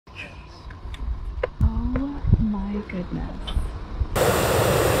goodness. So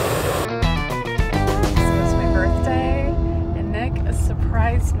it's my birthday, and Nick has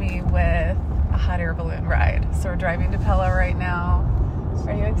surprised me with a hot air balloon ride. So we're driving to Pella right now.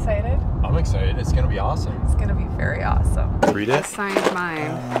 Are you excited? I'm excited. It's going to be awesome. It's going to be very awesome. Read it? I signed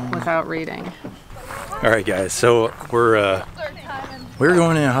mine without reading. All right, guys. So we're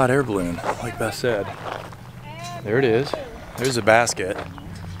going in a hot air balloon, like Beth said. There it is. There's a basket.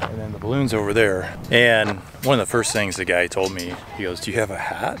 And then the balloon's over there. And one of the first things the guy told me, he goes, do you have a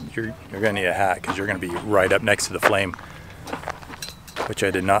hat? You're gonna need a hat because you're gonna be right up next to the flame. Which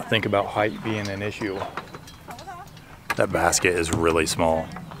I did not think about height being an issue. That basket is really small.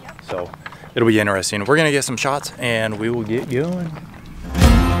 So it'll be interesting. We're gonna get some shots and we will get going.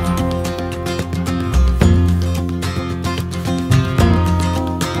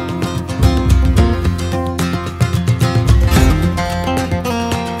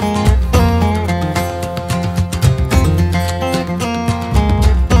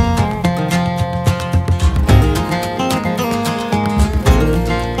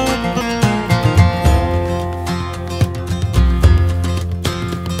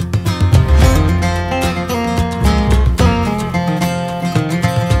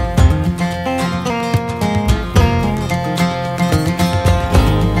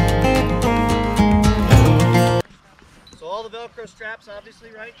 Straps, obviously,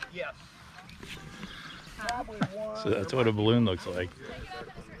 right? Yes. So that's what a balloon looks like.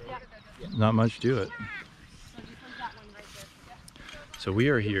 Not much to it. So we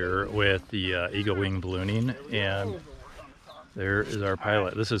are here with the Eagle Wing Ballooning, and there is our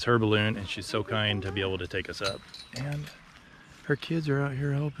pilot. This is her balloon, and she's so kind to be able to take us up. And her kids are out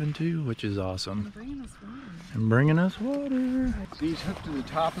here helping too, which is awesome. And bringing us water. These hook to the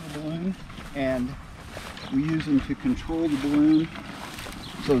top of the balloon, and we use them to control the balloon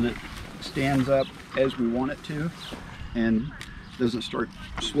so that it stands up as we want it to and doesn't start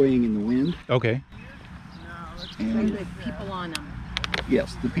swaying in the wind. Okay. And with people on them.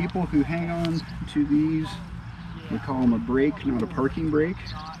 Yes, the people who hang on to these, we call them a brake, not a parking brake,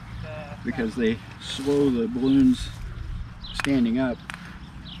 because they slow the balloons standing up.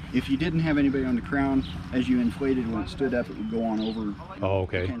 If you didn't have anybody on the crown, as you inflated, when it stood up, it would go on over. Oh,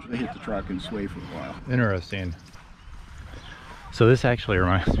 okay. Potentially hit the truck and sway for a while. Interesting. So this actually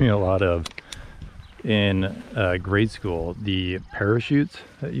reminds me a lot of in grade school, the parachutes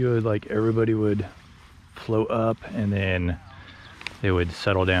that you would, like, everybody would float up and then they would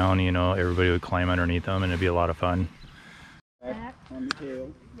settle down, you know, everybody would climb underneath them and it'd be a lot of fun. Back on the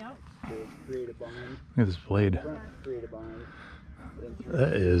tail. Yep. To create a bind. Look at this blade. Create a bind.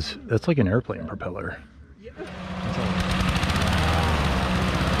 That's like an airplane propeller.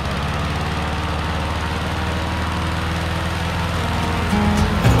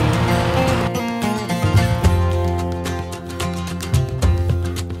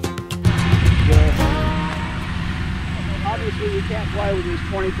 Obviously we can't fly with this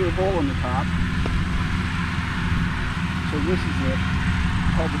 20-foot hole in the top. So this is it,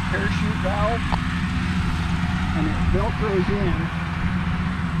 called the parachute valve, and it velcros in.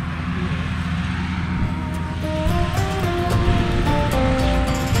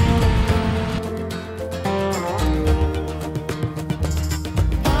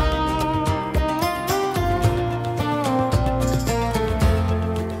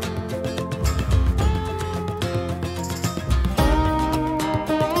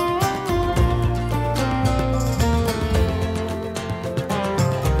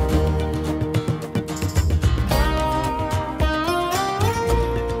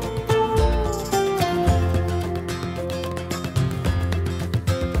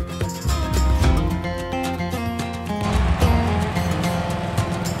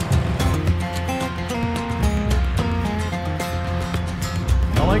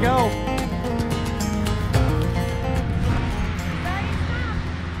 Go.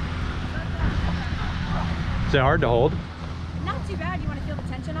 Is it hard to hold? Not too bad. You want to feel the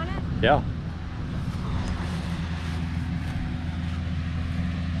tension on it? Yeah.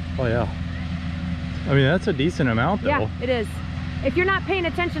 Oh yeah. I mean, that's a decent amount though. Yeah, it is. If you're not paying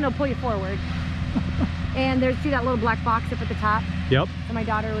attention, it'll pull you forward. And see that little black box up at the top? Yep. So my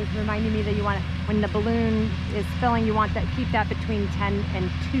daughter was reminding me that you want to, when the balloon is filling, you want that, keep that between 10 and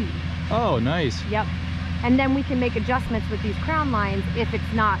 2. Oh, nice. Yep. And then we can make adjustments with these crown lines if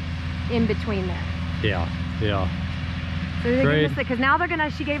it's not in between there. Yeah, yeah. So they Great. give us, because now they're gonna,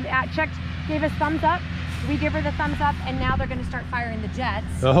 she gave us thumbs up. We give her the thumbs up, and now they're gonna start firing the jets.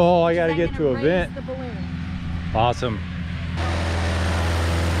 Oh, I gotta get to a vent. The balloon. Awesome.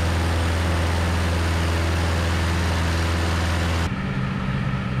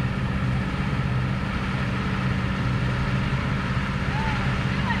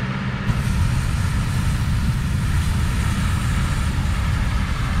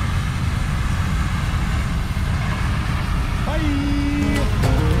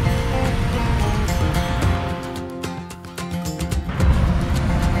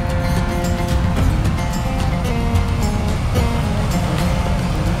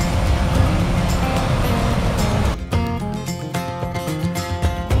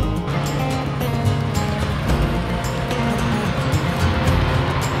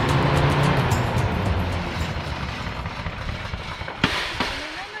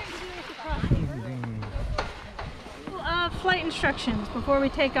 instructions before we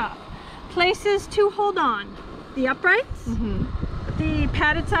take off. Places to hold on: the uprights, the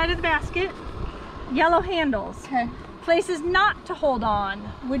padded side of the basket, yellow handles. Okay. Places not to hold on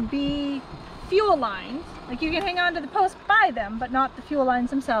would be fuel lines. Like, you can hang on to the post by them, but not the fuel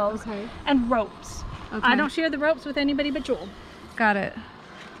lines themselves. Okay. And ropes. Okay. I don't share the ropes with anybody but Joel. Got it.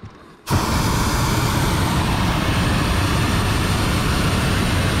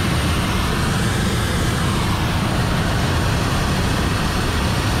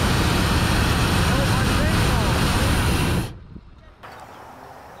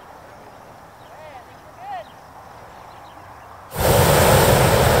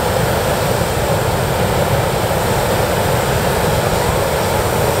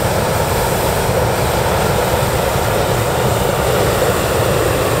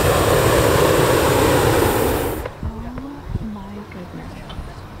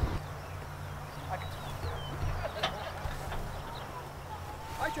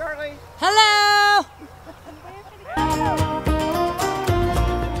 Hello!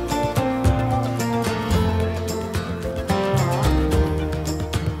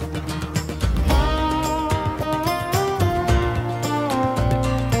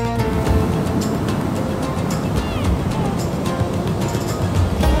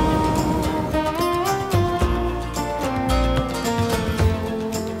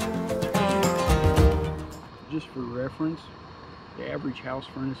 Just for reference, the average house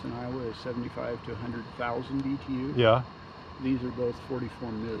furnace in Iowa is 75 to 100,000 BTU. Yeah. These are both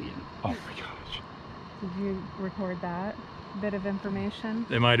 44 million. Oh my gosh. Did you record that bit of information?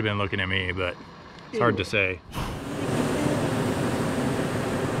 They might have been looking at me, but it's hard to say.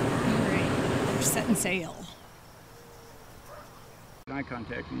 We're setting sail. I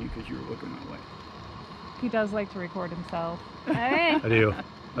contacted you because you were looking my way. He does like to record himself. Hey, I do.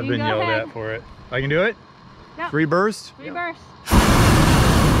 I've been go yelled ahead. at for it. I can do it? Yeah. Free burst? reverse.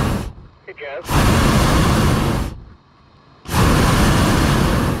 Hey, Jeff.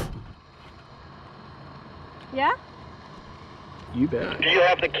 Yeah? You bet. Do you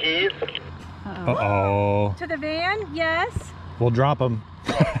have the keys? Uh-oh. To the van? Yes. We'll drop them.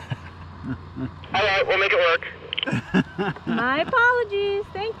 All right, we'll make it work. My apologies.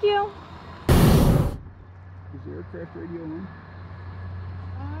 Thank you. Is the aircraft radio on?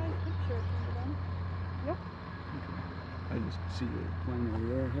 Yep. I just see the plane over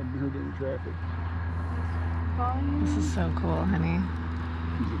there. I haven't heard any traffic. This is so cool, honey.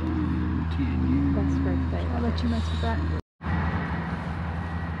 Is it on TNU? Best birthday. I'll let you mess with that.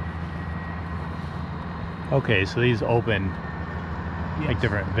 Okay, so these open like Yes.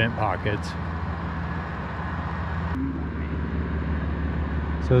 different vent pockets.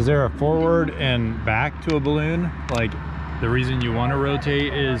 So is there a forward and back to a balloon? Like, the reason you want to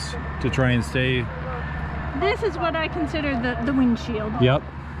rotate is to try and stay... This is what I consider the windshield. Yep.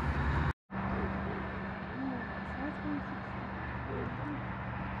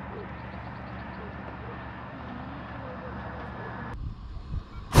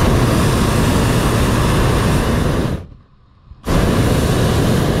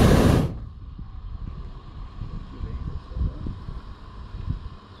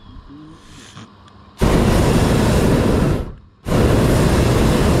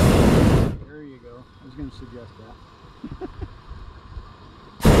 There you go. I was going to suggest that.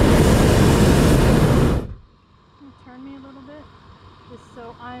 Turn me a little bit, just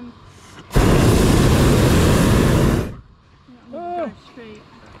so I'm straight.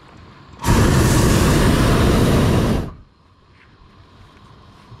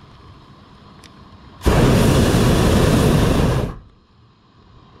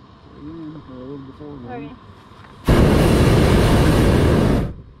 Again, a little before Okay. then.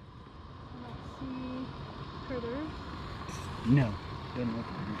 Let's see further. No, doesn't look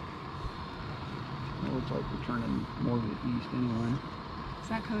like it. It looks like we're turning more to the east anyway. Is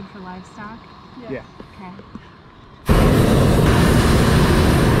that code for livestock? Yeah. Okay.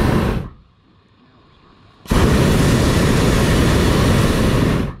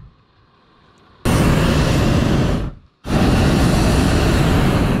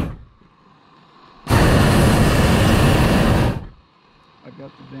 I've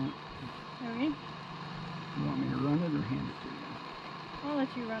got the vent. Okay. You want me to run it or hand it to you? I'll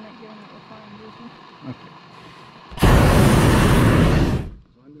let you run it, given that we're flying Disney. Okay.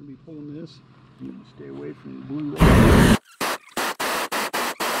 So I'm going to be pulling this. You need to stay away from the blue light.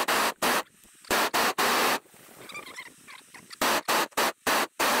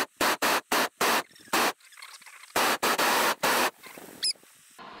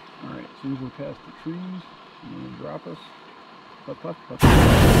 Alright, as soon as we're past the trees, I'm going to drop us. Puff, puff, puff.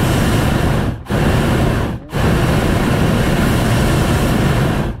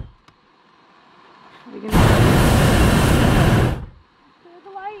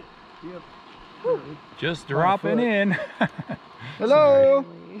 Just dropping in. Hello.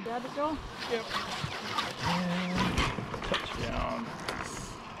 Grab it, Joel. Yep. Touchdown.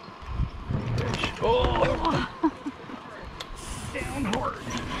 Fish. Oh! Down hard.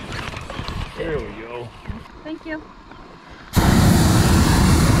 There we go. Thank you.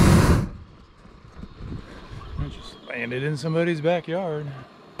 I just landed in somebody's backyard.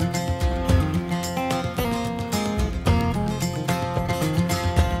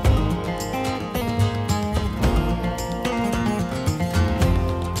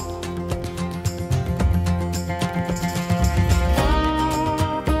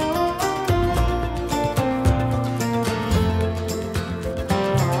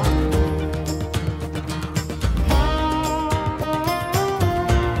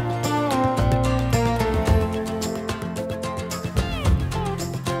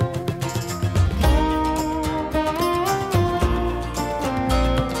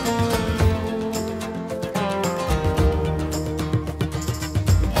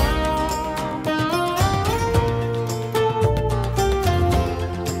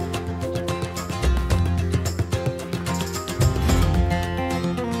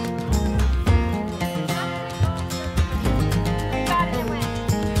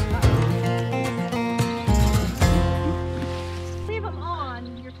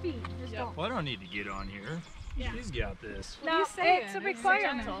 Well, I don't need to get on here. Yeah. She's got this. No, it's a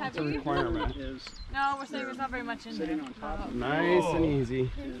requirement. It's a requirement. No, we're saying there's not very much in there. Nice and easy.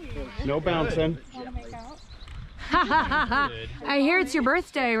 No bouncing. I hear it's your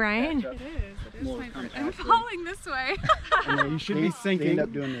birthday, right? It is my birthday. I'm falling this way. You should be They sinking. end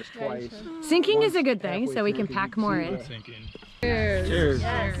up doing this twice. Sinking is a good thing, so we can pack more in. Sinking. Cheers.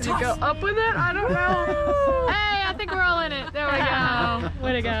 To go up with it? I don't know. Hey, I think we're all in it. There we go.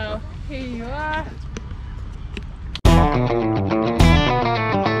 Way to go. Here you are.